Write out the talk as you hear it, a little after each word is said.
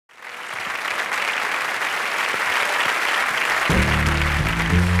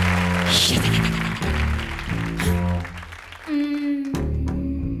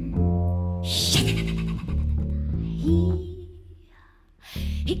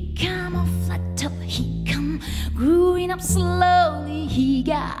He come off flat top, he come growing up slowly. He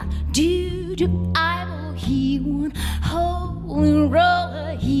got due to eyeball, he won holy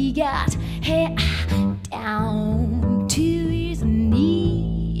roller. He got hair down to his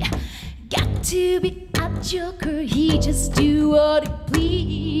knee. Got to be a joker, he just do what he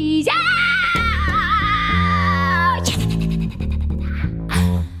please. Yeah!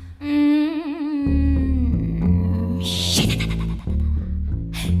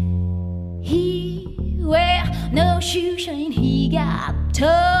 He wear no shoe shine, he got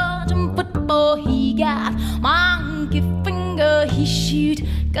touch and football, he got monkey finger, he shoot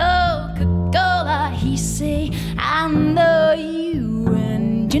Coca-Cola, he say I know you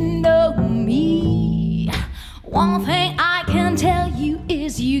and you know me. One thing I can tell you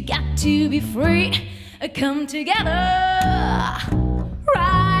is you got to be free. Come together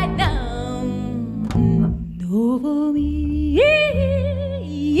right now over me.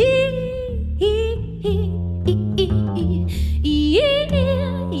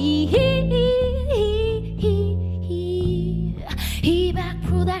 He back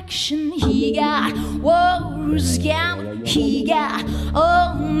production, he got wars gamble, he got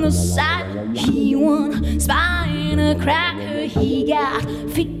on the side, he won spine cracker, he got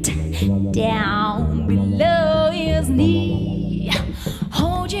feet down below his knee.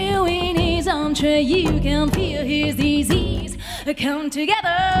 Hold you in his arms, you can feel his disease. Come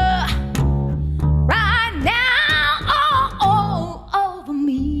together right now, all over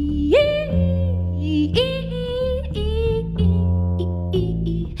me.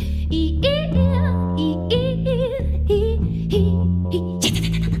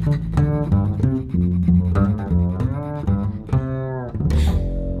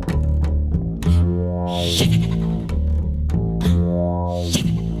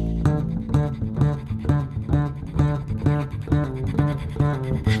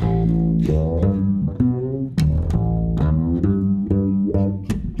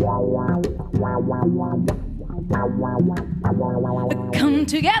 Come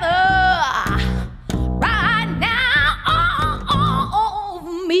together right now, all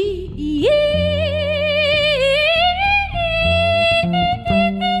over me.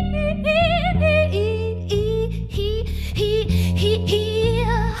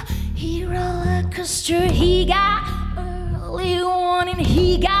 He roller coaster, he got early warning,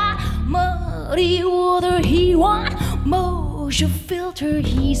 he got muddy water, he want motion filter,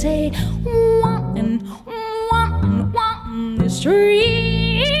 he say one and one the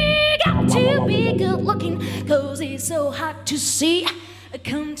street. Got to be good looking, 'cause it's so hard to see.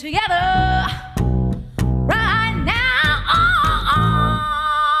 Come together